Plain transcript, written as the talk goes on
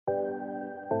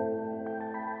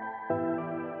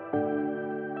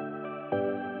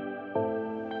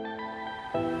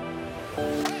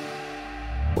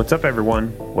What's up,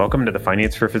 everyone? Welcome to the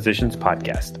Finance for Physicians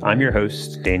podcast. I'm your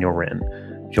host, Daniel Wren.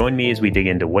 Join me as we dig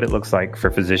into what it looks like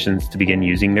for physicians to begin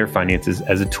using their finances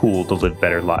as a tool to live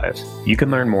better lives. You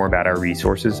can learn more about our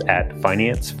resources at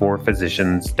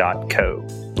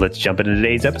financeforphysicians.co. Let's jump into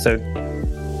today's episode.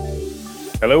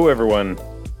 Hello, everyone.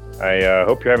 I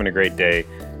hope you're having a great day.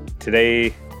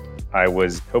 Today, I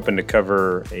was hoping to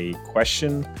cover a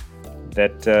question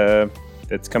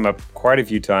that's come up quite a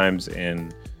few times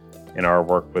in our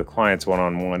work with clients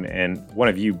one-on-one, and one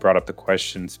of you brought up the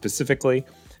question specifically,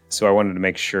 so I wanted to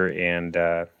make sure and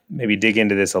maybe dig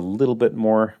into this a little bit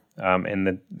more. And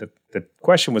the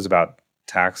question was about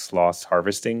tax loss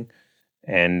harvesting,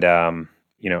 and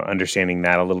understanding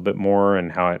that a little bit more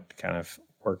and how it kind of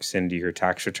works into your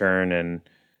tax return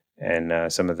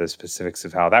and some of the specifics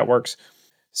of how that works.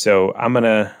 So I'm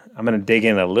gonna dig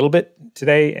in a little bit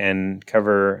today and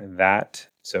cover that.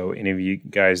 So any of you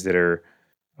guys that are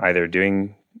either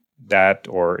doing that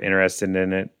or interested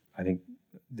in it, I think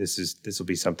this will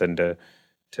be something to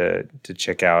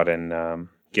check out and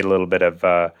get a little bit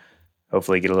of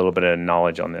hopefully get a little bit of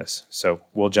knowledge on this. So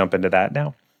we'll jump into that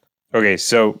now. Okay,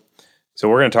 so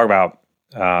we're going to talk about,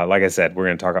 like I said, we're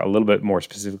going to talk a little bit more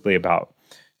specifically about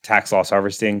tax loss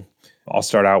harvesting. I'll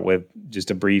start out with just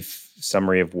a brief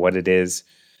summary of what it is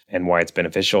and why it's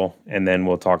beneficial, and then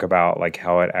we'll talk about like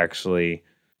how it actually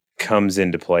comes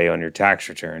into play on your tax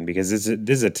return, because this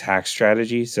is a tax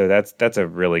strategy. So that's a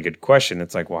really good question.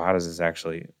 It's like, well, how does this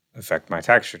actually affect my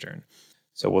tax return?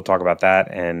 So we'll talk about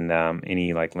that and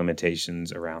any like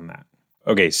limitations around that.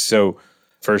 Okay, so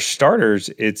for starters,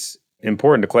 it's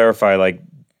important to clarify like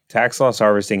tax loss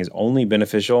harvesting is only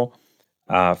beneficial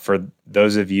for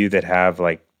those of you that have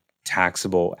like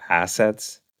taxable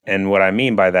assets. And what I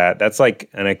mean by that, that's like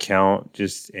an account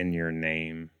just in your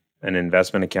name, an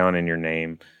investment account in your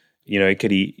name. It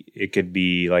could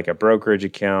be like a brokerage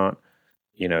account.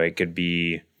 It could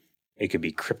be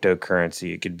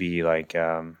cryptocurrency. It could be like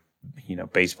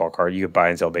baseball card. You could buy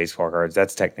and sell baseball cards.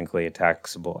 That's technically a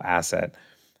taxable asset.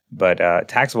 But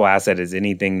taxable asset is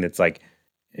anything that's like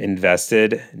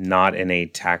invested not in a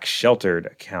tax sheltered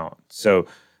account. So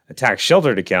a tax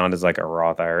sheltered account is like a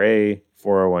Roth IRA,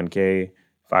 401k,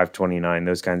 529,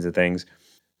 those kinds of things.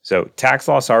 So tax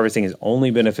loss harvesting is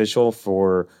only beneficial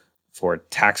for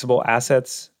taxable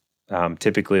assets,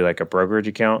 typically like a brokerage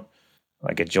account,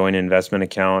 like a joint investment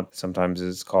account. Sometimes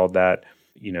it's called that,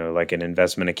 like an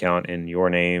investment account in your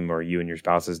name or you and your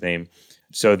spouse's name.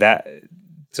 So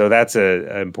that's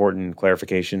a important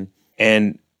clarification.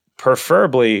 And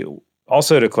preferably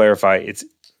also to clarify, it's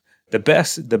the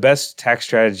best tax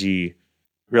strategy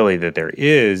really that there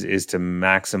is to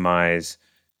maximize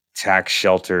tax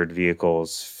sheltered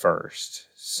vehicles first.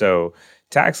 So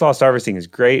tax loss harvesting is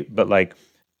great, but like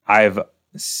I've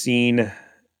seen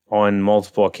on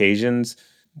multiple occasions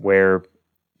where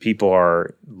people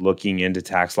are looking into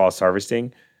tax loss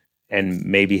harvesting and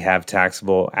maybe have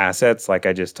taxable assets like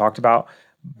I just talked about,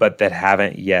 but that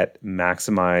haven't yet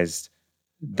maximized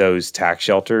those tax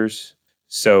shelters.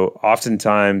 So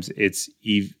oftentimes it's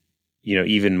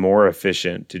even more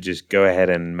efficient to just go ahead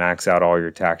and max out all your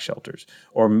tax shelters,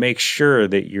 or make sure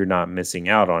that you're not missing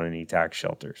out on any tax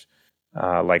shelters.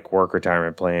 Like work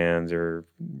retirement plans or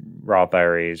Roth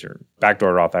IRAs or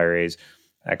backdoor Roth IRAs,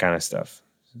 that kind of stuff.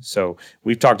 So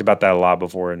we've talked about that a lot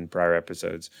before in prior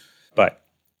episodes, but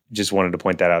just wanted to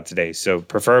point that out today. So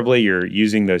preferably you're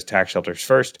using those tax shelters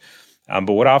first.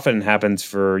 But what often happens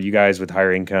for you guys with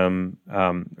higher income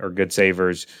or good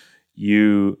savers,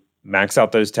 you max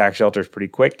out those tax shelters pretty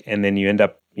quick, and then you end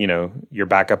up, your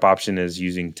backup option is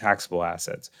using taxable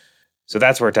assets. So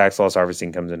that's where tax loss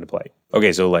harvesting comes into play.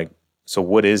 Okay, so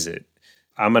what is it?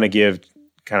 I'm going to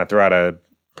throw out a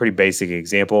pretty basic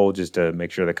example just to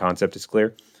make sure the concept is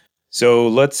clear. So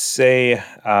let's say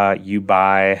you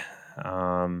buy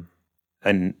a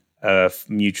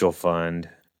mutual fund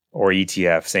or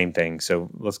ETF, same thing. So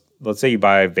let's say you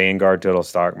buy Vanguard Total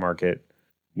Stock Market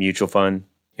Mutual Fund,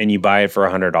 and you buy it for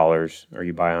 $100, or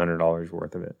you buy $100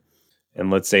 worth of it. And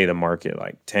let's say the market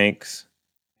like tanks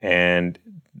and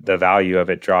the value of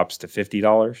it drops to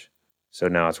 $50. So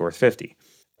now it's worth $50.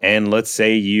 And let's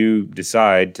say you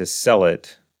decide to sell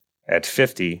it at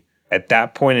 $50. At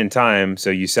that point in time, so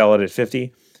you sell it at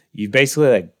 $50, you've basically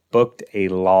like booked a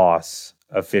loss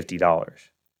of $50.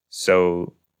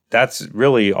 So that's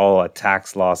really all a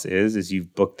tax loss is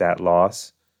you've booked that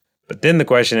loss. But then the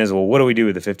question is, well, what do we do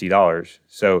with the $50?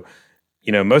 So,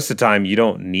 most of the time you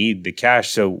don't need the cash,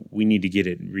 so we need to get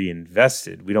it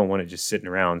reinvested. We don't want it just sitting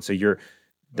around. So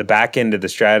the back end of the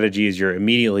strategy is you're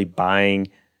immediately buying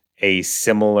a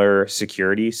similar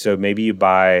security. So maybe you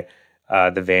buy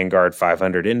the Vanguard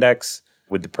 500 index,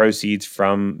 with the proceeds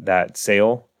from that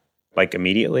sale, like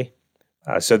immediately,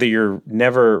 so that you're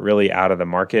never really out of the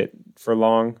market for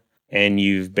long, and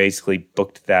you've basically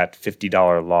booked that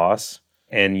 $50 loss.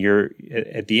 And you're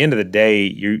at the end of the day,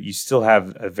 you still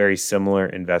have a very similar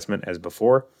investment as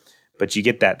before, but you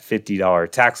get that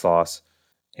 $50 tax loss.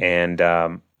 And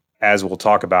as we'll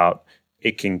talk about,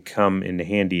 it can come into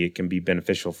handy. It can be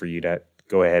beneficial for you to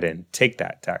go ahead and take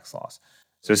that tax loss.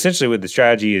 So essentially, what the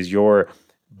strategy is, you're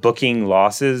booking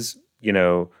losses,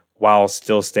 while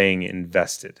still staying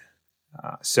invested.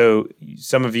 So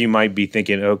some of you might be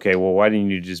thinking, okay, well, why didn't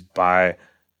you just buy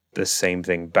the same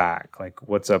thing back? Like,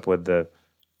 what's up with the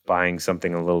buying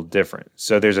something a little different?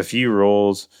 So there's a few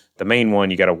rules. The main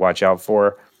one you got to watch out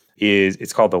for is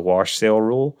it's called the wash sale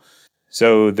rule.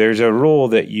 So there's a rule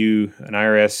that an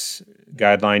IRS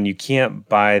guideline, you can't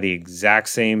buy the exact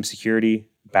same security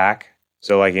back.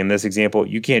 So like in this example,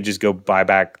 you can't just go buy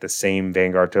back the same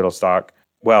Vanguard total stock.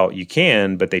 Well, you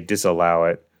can, but they disallow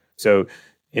it. So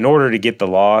in order to get the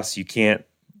loss, you can't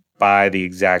buy the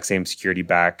exact same security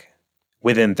back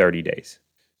within 30 days.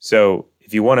 So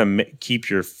if you want to keep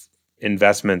your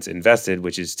investments invested,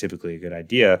 which is typically a good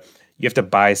idea, you have to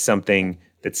buy something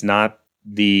that's not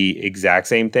the exact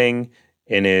same thing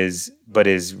and is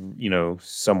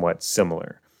somewhat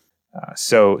similar.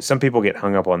 So some people get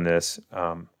hung up on this.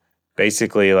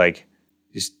 Basically, like,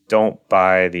 just don't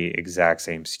buy the exact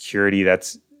same security.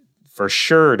 That's for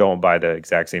sure. Don't buy the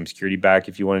exact same security back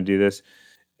if you want to do this.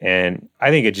 And I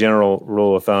think a general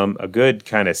rule of thumb, a good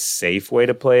kind of safe way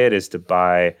to play it is to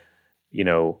buy,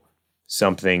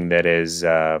 something that is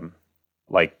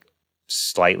like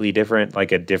slightly different,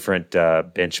 like a different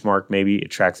benchmark. Maybe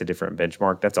it tracks a different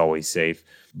benchmark. That's always safe.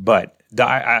 But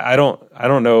I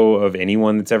don't know of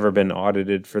anyone that's ever been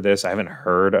audited for this. I haven't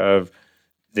heard of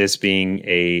this being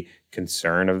a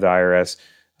concern of the IRS.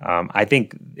 I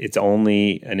think it's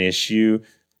only an issue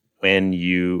when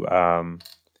you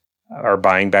are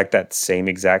buying back that same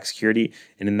exact security.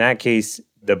 And in that case,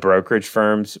 the brokerage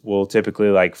firms will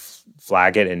typically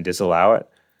flag it and disallow it.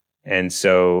 And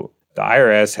so the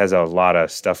IRS has a lot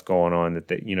of stuff going on that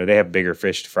they have bigger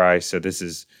fish to fry. So this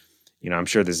is, I'm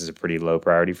sure this is a pretty low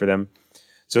priority for them.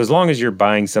 So as long as you're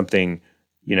buying something,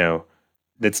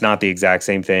 that's not the exact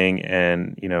same thing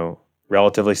and,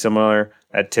 relatively similar,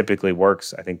 that typically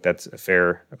works. I think that's a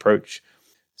fair approach.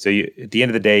 So at the end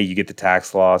of the day, you get the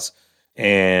tax loss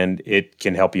and it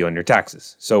can help you on your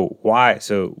taxes. So why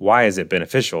is it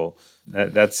beneficial?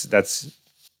 That's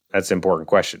an important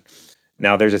question.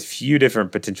 Now, there's a few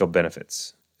different potential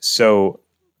benefits. So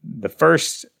the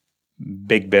first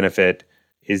big benefit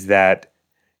is that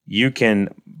you can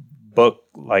book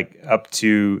up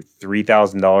to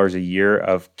 $3,000 a year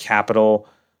of capital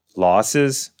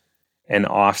losses and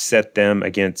offset them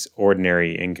against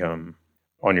ordinary income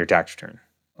on your tax return.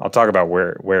 I'll talk about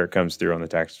where it comes through on the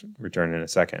tax return in a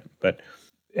second. But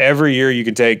every year you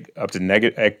can take up to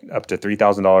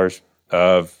 $3,000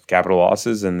 of capital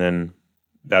losses, and then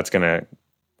that's going to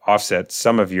offset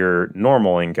some of your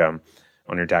normal income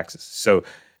on your taxes. So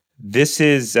this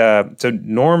is so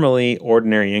normally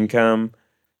ordinary income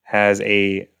has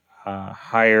a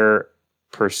higher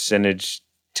percentage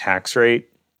tax rate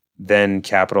than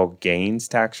capital gains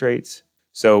tax rates.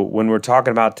 So when we're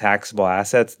talking about taxable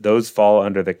assets, those fall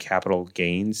under the capital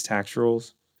gains tax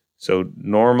rules. So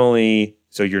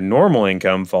your normal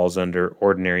income falls under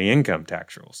ordinary income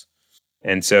tax rules.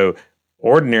 And so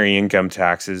ordinary income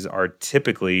taxes are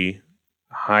typically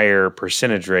higher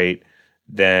percentage rate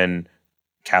than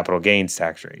capital gains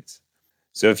tax rates.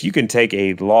 So if you can take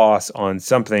a loss on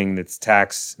something that's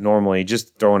taxed normally,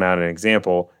 just throwing out an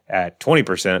example, at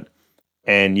 20%,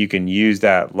 and you can use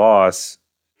that loss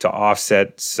to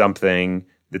offset something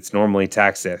that's normally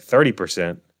taxed at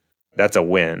 30%, that's a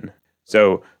win.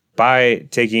 So by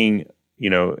taking,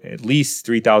 at least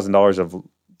 $3,000 of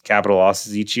capital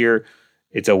losses each year,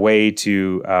 it's a way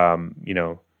to,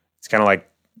 it's kind of like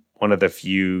one of the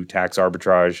few tax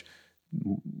arbitrage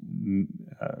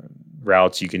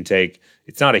routes you can take.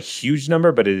 It's not a huge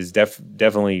number, but it is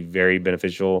definitely very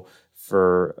beneficial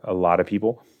for a lot of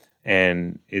people.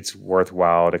 And it's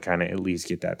worthwhile to kind of at least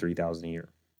get that $3,000 a year.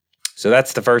 So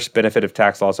that's the first benefit of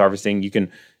tax loss harvesting. You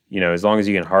can, as long as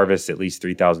you can harvest at least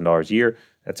 $3,000 a year,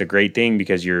 that's a great thing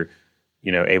because you're,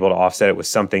 able to offset it with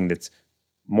something that's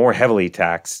more heavily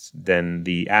taxed than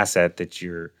the asset that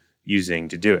you're using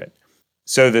to do it.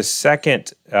 So the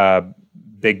second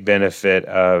big benefit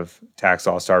of tax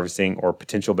loss harvesting, or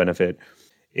potential benefit,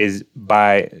 is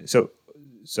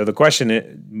so the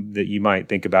question that you might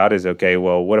think about is, okay,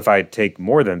 well, what if I take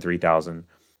more than $3,000?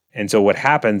 And so what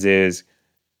happens is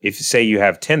if say you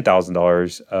have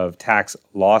 $10,000 of tax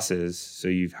losses, so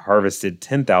you've harvested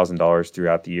 $10,000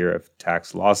 throughout the year of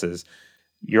tax losses,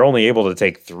 you're only able to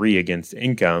take 3 against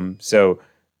income. So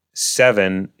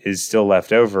 7 is still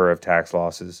left over of tax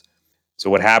losses. So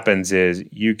what happens is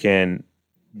you can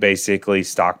basically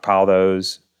stockpile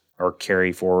those, or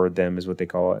carry forward them is what they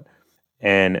call it,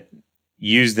 and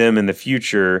use them in the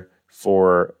future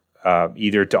for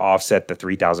either to offset the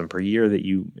 $3,000 per year that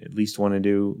you at least want to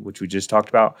do, which we just talked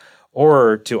about,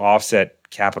 or to offset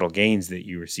capital gains that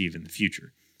you receive in the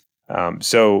future.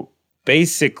 So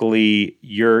basically,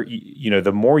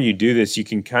 the more you do this, you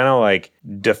can kind of like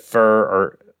defer,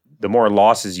 or the more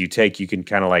losses you take, you can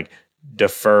kind of like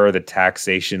defer the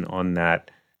taxation on that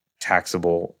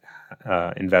taxable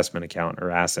investment account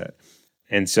or asset.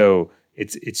 And so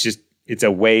it's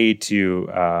a way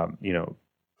to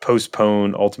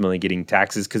postpone ultimately getting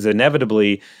taxes, because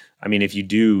inevitably, I mean, if you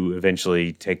do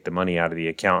eventually take the money out of the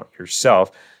account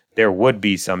yourself, there would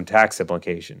be some tax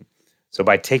implication. So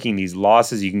by taking these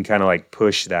losses, you can kind of like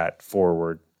push that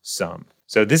forward some.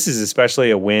 So this is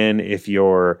especially a win if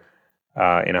you're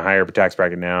in a higher tax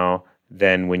bracket now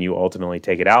than when you ultimately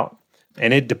take it out.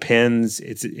 And it depends.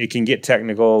 It can get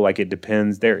technical. Like, it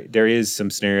depends. There is some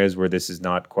scenarios where this is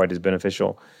not quite as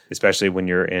beneficial, especially when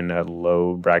you're in a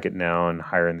low bracket now and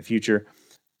higher in the future.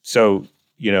 So,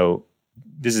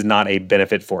 this is not a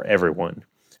benefit for everyone,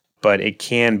 but it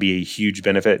can be a huge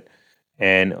benefit.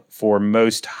 And for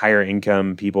most higher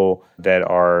income people that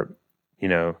are,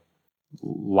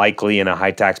 likely in a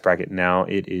high tax bracket now,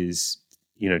 it is,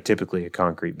 typically a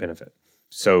concrete benefit.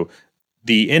 So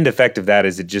the end effect of that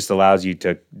is it just allows you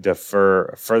to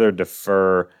further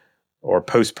defer or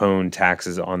postpone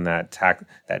taxes on that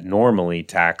normally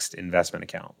taxed investment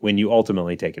account when you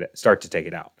ultimately start to take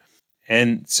it out.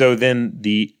 And so then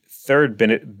the third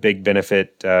big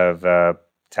benefit of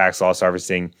tax loss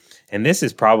harvesting, and this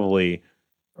is probably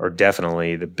or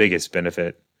definitely the biggest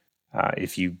benefit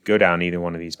if you go down either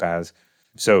one of these paths.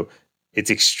 So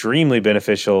it's extremely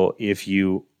beneficial if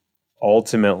you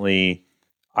ultimately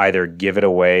either give it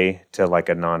away to like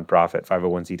a nonprofit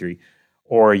 501c3,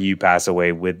 or you pass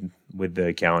away with the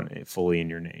account fully in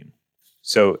your name.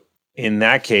 So in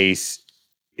that case,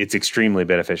 it's extremely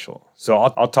beneficial. So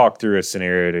I'll talk through a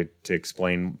scenario to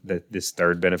explain this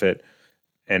third benefit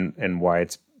and why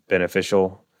it's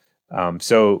beneficial.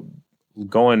 So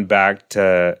going back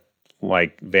to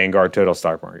like Vanguard Total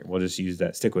Stock Market, we'll just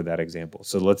stick with that example.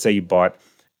 So let's say you bought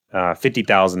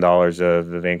 $50,000 of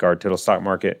the Vanguard Total Stock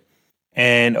Market.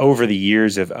 And over the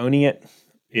years of owning it,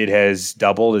 it has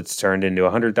doubled. It's turned into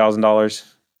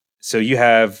 $100,000. So you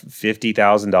have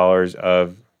 $50,000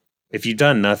 of, if you've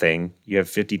done nothing, you have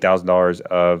 $50,000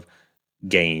 of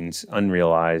gains,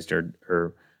 unrealized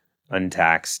or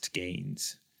untaxed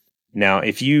gains. Now,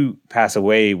 if you pass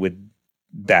away with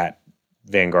that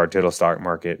Vanguard Total Stock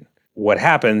Market, what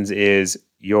happens is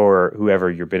whoever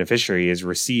your beneficiary is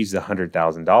receives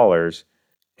 $100,000,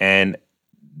 and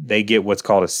they get what's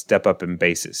called a step up in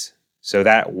basis. So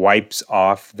that wipes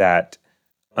off that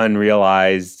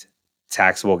unrealized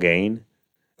taxable gain.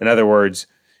 In other words,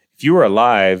 if you were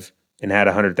alive and had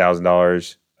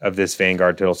 $100,000 of this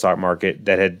Vanguard Total Stock Market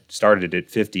that had started at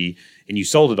 50 and you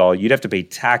sold it all, you'd have to pay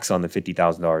tax on the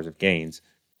 $50,000 of gains.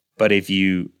 But if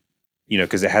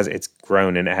because it's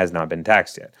grown and it has not been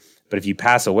taxed yet. But if you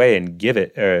pass away and give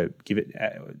it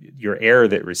your heir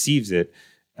that receives it,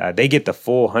 they get the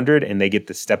full 100 and they get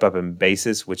the step up in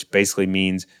basis, which basically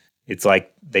means it's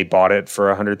like they bought it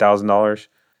for $100,000.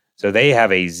 So they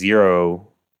have a zero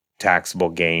taxable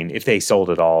gain if they sold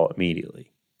it all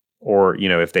immediately. Or,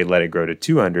 if they let it grow to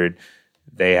 200,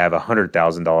 they have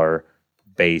 $100,000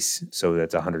 base. So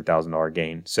that's $100,000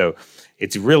 gain. So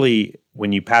it's really,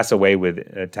 when you pass away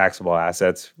with taxable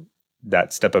assets,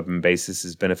 that step up in basis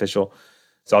is beneficial.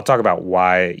 So I'll talk about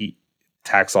why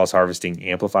tax loss harvesting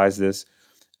amplifies this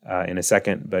in a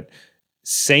second. But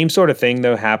same sort of thing,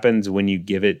 though, happens when you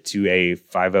give it to a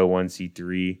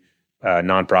 501c3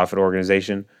 nonprofit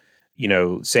organization.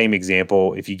 Same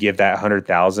example, if you give that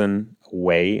 $100,000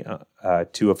 away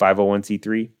to a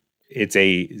 501c3, it's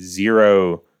a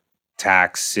zero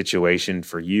tax situation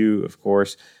for you, of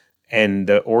course. And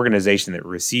the organization that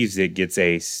receives it gets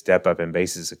a step up in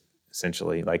basis,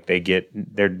 essentially. Like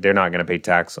they're not going to pay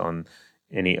tax on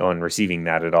receiving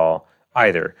that at all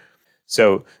either.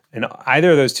 So in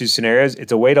either of those two scenarios,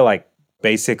 it's a way to like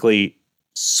basically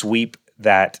sweep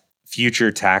that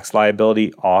future tax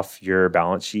liability off your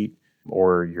balance sheet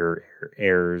or your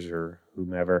heirs or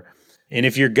whomever. And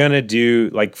if you're going to do,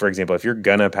 like, for example, if you're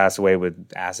going to pass away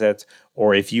with assets,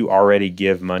 or if you already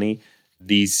give money,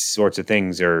 these sorts of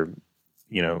things are,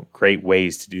 great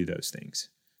ways to do those things.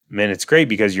 Man, it's great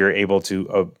because you're able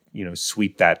to,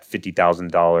 sweep that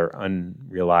 $50,000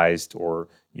 unrealized or,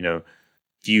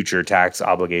 future tax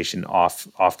obligation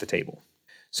off the table.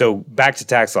 So back to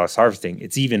tax loss harvesting,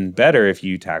 it's even better if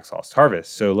you tax loss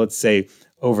harvest. So let's say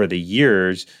over the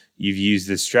years, you've used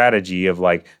this strategy of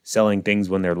like selling things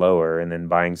when they're lower and then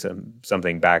buying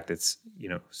something back that's,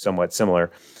 somewhat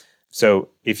similar. So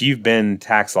if you've been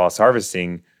tax loss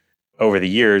harvesting over the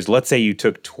years, let's say you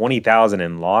took 20,000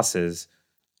 in losses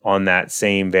on that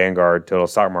same Vanguard Total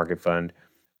Stock Market Fund.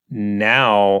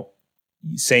 Now,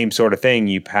 same sort of thing,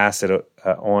 you pass it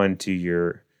on to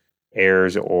your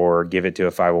heirs or give it to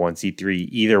a 501c3,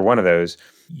 either one of those.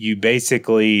 You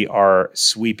basically are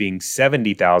sweeping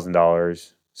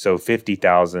 $70,000, so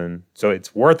 $50,000. So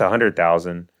it's worth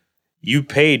 $100,000. You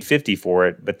paid $50 for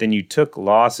it, but then you took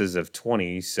losses of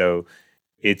 $20. So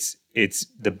it's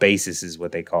the basis is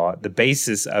what they call it. The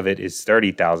basis of it is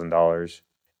 $30,000.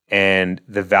 And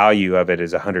the value of it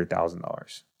is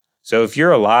 $100,000. So if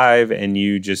you're alive and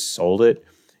you just sold it,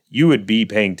 you would be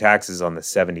paying taxes on the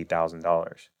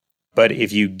 $70,000. But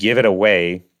if you give it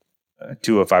away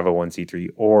to a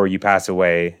 501c3 or you pass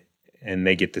away and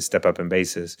they get to step up in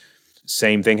basis,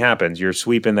 same thing happens. You're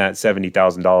sweeping that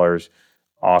 $70,000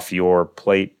 off your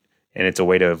plate, and it's a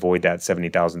way to avoid that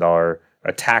 $70,000,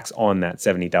 a tax on that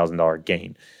 $70,000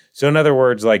 gain. So in other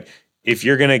words, like if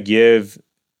you're going to give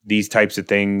these types of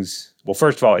things, well,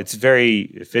 first of all, it's very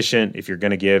efficient if you're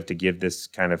going to give this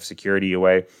kind of security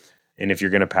away. And if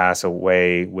you're going to pass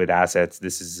away with assets,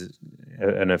 this is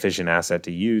an efficient asset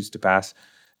to use to pass.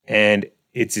 And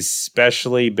it's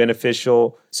especially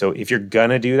beneficial. So if you're going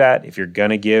to do that, if you're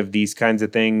going to give these kinds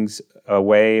of things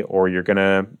away or you're going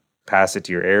to pass it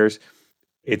to your heirs,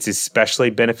 it's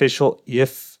especially beneficial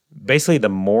if basically the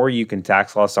more you can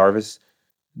tax loss harvest,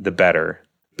 the better.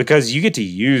 Because you get to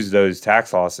use those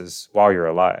tax losses while you're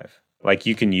alive. Like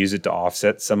you can use it to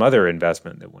offset some other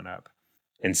investment that went up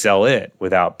and sell it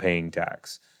without paying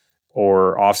tax,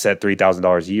 or offset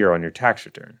 $3,000 a year on your tax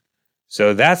return.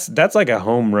 So that's like a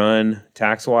home run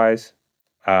tax wise.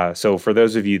 So for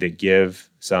those of you that give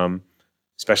some,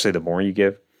 especially the more you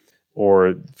give,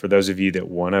 or for those of you that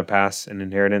want to pass an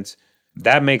inheritance,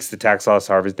 that makes the tax loss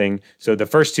harvesting. So the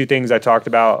first two things I talked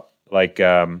about, like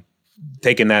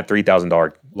taking that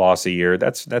 $3,000 loss a year,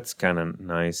 that's kind of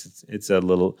nice. It's a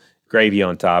little gravy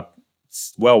on top.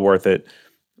 It's well worth it,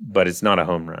 but it's not a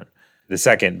home run. The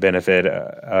second benefit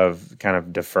of kind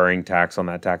of deferring tax on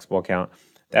that taxable account,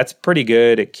 that's pretty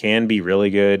good. It can be really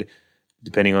good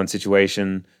depending on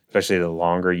situation, especially the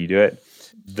longer you do it.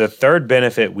 The third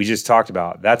benefit we just talked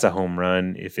about, that's a home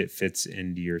run if it fits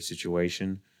into your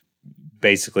situation.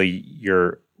 Basically,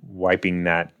 you're wiping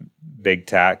that big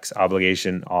tax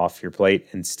obligation off your plate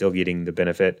and still getting the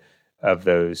benefit of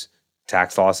those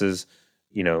tax losses,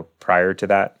 prior to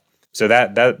that. So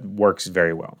that works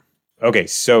very well. Okay,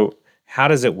 so how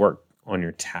does it work on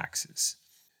your taxes?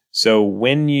 So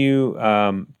when you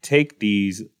take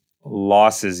these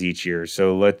losses each year,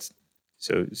 so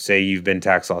say you've been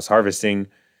tax loss harvesting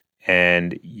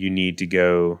and you need to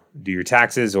go do your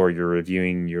taxes, or you're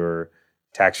reviewing your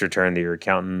tax return that your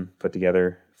accountant put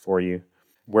together for you.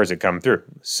 Where does it come through?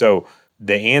 So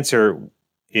the answer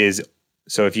is,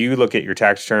 so if you look at your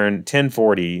tax return,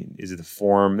 1040 is the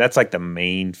form. That's like the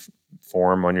main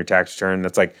form on your tax return.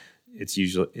 That's like,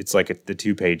 it's like the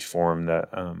 2-page form that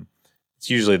it's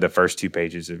usually the first 2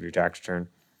 pages of your tax return.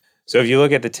 So if you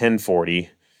look at the 1040,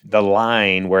 the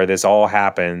line where this all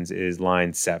happens is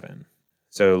line 7.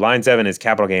 So line 7 is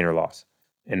capital gain or loss.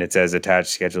 And it says attach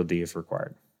Schedule D if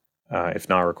required. If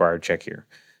not required, check here.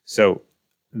 So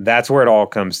that's where it all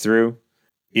comes through.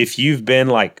 If you've been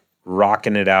like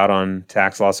rocking it out on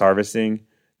tax loss harvesting,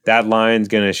 that line's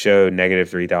going to show negative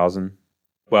 3,000.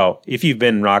 Well, if you've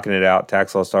been rocking it out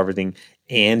tax loss harvesting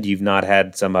and you've not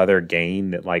had some other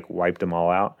gain that like wiped them all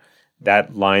out,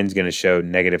 that line's going to show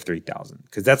negative 3,000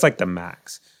 because that's like the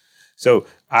max. So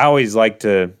I always like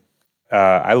to,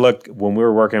 I look when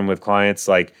we're working with clients,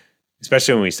 like,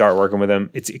 especially when we start working with them,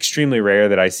 it's extremely rare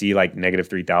that I see like negative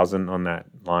 3,000 on that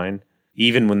line.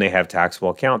 Even when they have taxable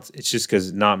accounts, it's just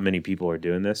because not many people are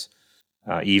doing this,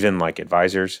 even like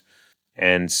advisors.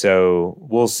 And so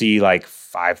we'll see like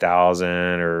 5,000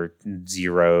 or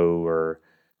 0 or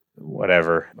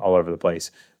whatever all over the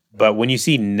place. But when you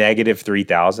see negative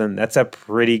 3,000, that's a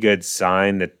pretty good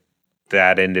sign that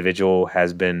that individual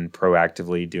has been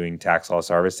proactively doing tax loss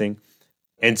harvesting.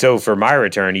 And so for my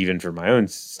return, even for my own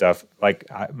stuff, like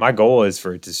my goal is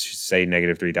for it to say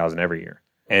negative 3,000 every year.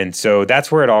 And so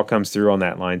that's where it all comes through on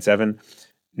that line 7.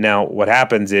 Now, what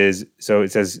happens is, so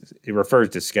it says, it refers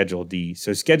to Schedule D.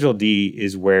 So Schedule D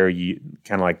is where you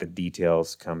kind of like the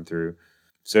details come through.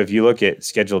 So if you look at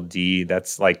Schedule D,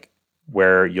 that's like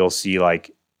where you'll see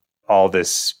like all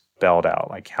this spelled out,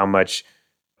 like how much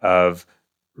of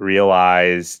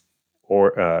realized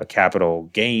or capital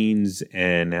gains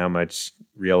and how much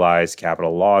realized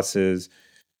capital losses,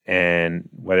 and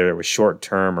whether it was short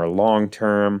term or long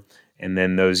term, and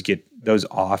then those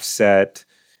offset,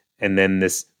 and then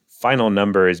this final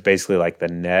number is basically like the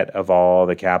net of all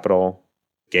the capital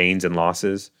gains and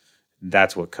losses.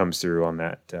 That's what comes through on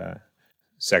that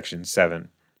Section 7.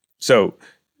 So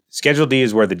Schedule D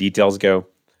is where the details go.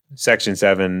 Section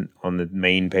 7 on the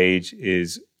main page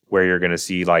is where you're going to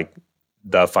see like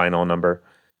the final number.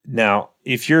 Now,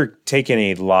 if you're taking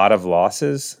a lot of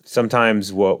losses,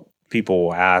 sometimes what people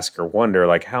will ask or wonder,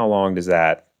 like, how long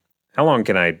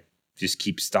can I just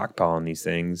keep stockpiling these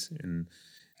things? And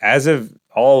as of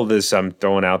all of this I'm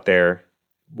throwing out there,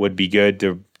 would be good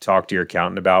to talk to your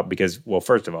accountant about, because, well,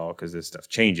 first of all, because this stuff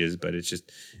changes, but it's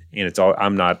just, and it's all,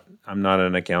 I'm not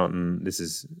an accountant. This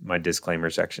is my disclaimer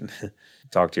section.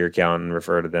 Talk to your accountant,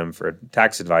 refer to them for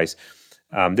tax advice.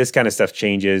 This kind of stuff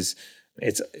changes.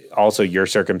 It's also your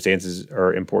circumstances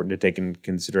are important to take in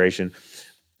consideration.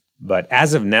 But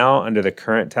as of now, under the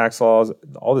current tax laws,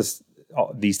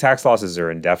 these tax losses are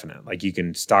indefinite. Like, you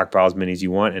can stockpile as many as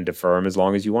you want and defer them as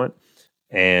long as you want.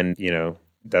 And,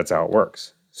 that's how it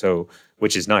works. So,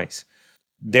 which is nice.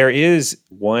 There is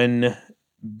one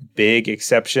big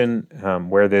exception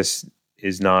where this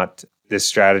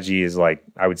strategy is like,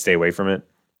 I would stay away from it.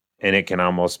 And it can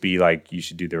almost be like you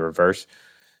should do the reverse.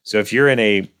 So if you're in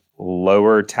a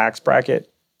lower tax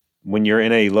bracket, when you're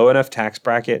in a low enough tax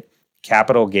bracket,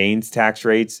 capital gains tax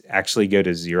rates actually go to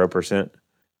 0%.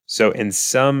 So in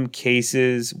some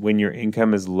cases, when your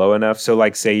income is low enough, so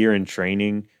like say you're in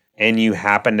training and you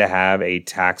happen to have a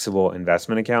taxable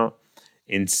investment account,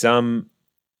 in some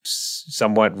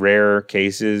somewhat rare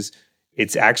cases,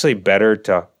 it's actually better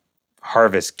to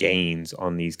harvest gains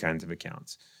on these kinds of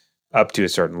accounts up to a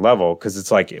certain level, because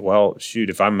it's like, well, shoot,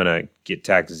 if I'm going to get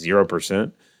taxed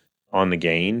 0% on the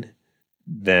gain,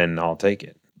 then I'll take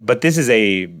it. But this is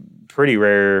a pretty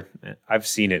rare, I've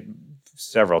seen it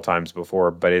several times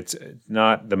before, but it's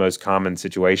not the most common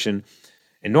situation.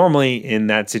 And normally in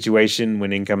that situation,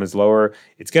 when income is lower,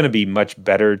 it's going to be much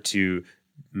better to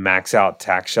max out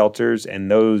tax shelters.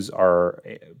 And those are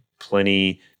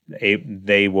plenty,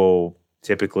 they will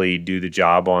typically do the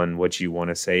job on what you want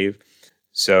to save.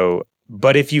 So,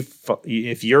 but if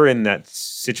you're in that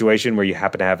situation where you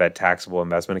happen to have that taxable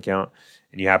investment account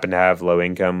and you happen to have low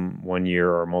income 1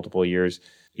 year or multiple years,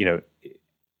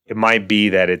 it might be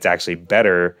that it's actually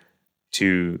better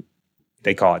to,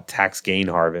 they call it tax gain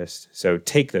harvest. So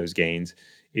take those gains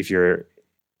if you're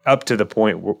up to the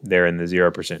point where they're in the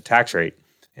 0% tax rate,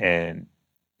 and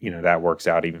that works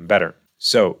out even better.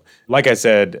 So, like I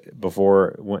said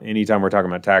before, anytime we're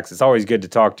talking about tax, it's always good to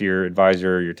talk to your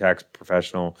advisor, your tax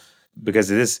professional,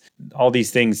 because all these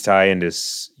things tie into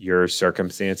your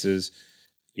circumstances.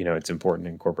 It's important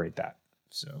to incorporate that.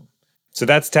 So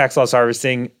that's tax loss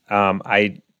harvesting.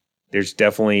 There's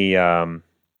definitely a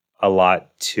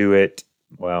lot to it.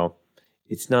 Well,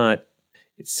 it's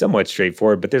somewhat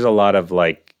straightforward, but there's a lot of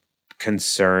like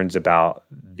concerns about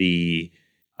the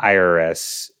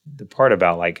IRS, the part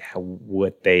about like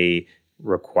what they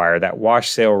require. That wash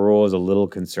sale rule is a little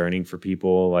concerning for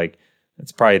people. Like,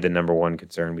 that's probably the number one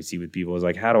concern we see with people is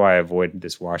like, how do I avoid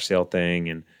this wash sale thing?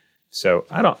 And so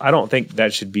I don't think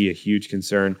that should be a huge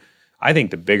concern. I think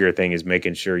the bigger thing is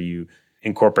making sure you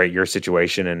incorporate your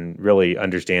situation and really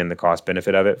understand the cost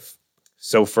benefit of it.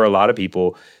 So for a lot of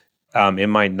people, it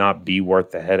might not be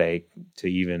worth the headache to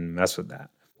even mess with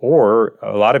that. Or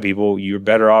a lot of people, you're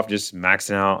better off just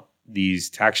maxing out these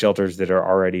tax shelters that are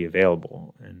already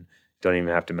available and don't even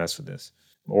have to mess with this.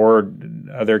 Or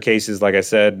other cases, like I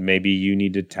said, maybe you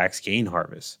need to tax gain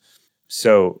harvest.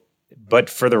 So, but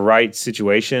for the right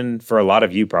situation, for a lot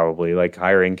of you probably, like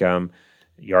higher income,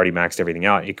 you already maxed everything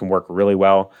out, it can work really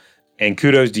well. And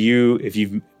kudos to you if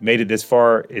you've made it this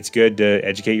far. It's good to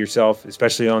educate yourself,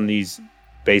 especially on these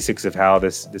basics of how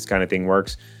this kind of thing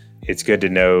works. It's good to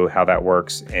know how that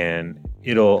works, and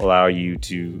it'll allow you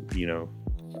to,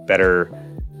 better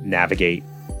navigate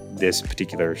this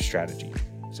particular strategy.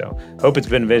 So hope it's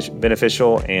been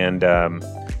beneficial, and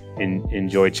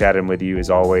enjoy chatting with you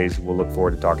as always. We'll look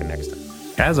forward to talking next time.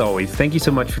 As always, thank you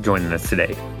so much for joining us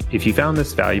today. If you found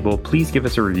this valuable, please give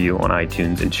us a review on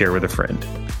iTunes and share with a friend.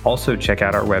 Also, check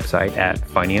out our website at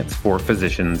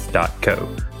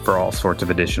financeforphysicians.co for all sorts of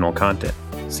additional content.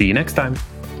 See you next time.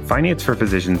 Finance for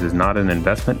Physicians is not an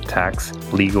investment, tax,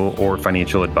 legal, or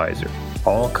financial advisor.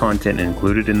 All content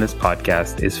included in this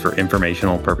podcast is for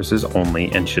informational purposes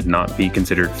only and should not be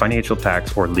considered financial,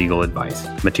 tax, or legal advice.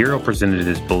 Material presented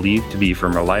is believed to be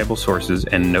from reliable sources,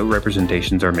 and no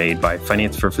representations are made by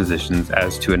Finance for Physicians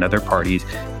as to another party's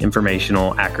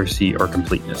informational accuracy or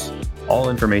completeness.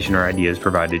 All information or ideas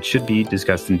provided should be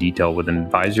discussed in detail with an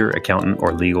advisor, accountant,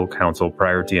 or legal counsel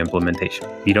prior to implementation.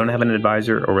 If you don't have an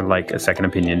advisor or would like a second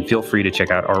opinion, feel free to check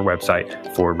out our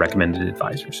website for recommended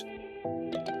advisors.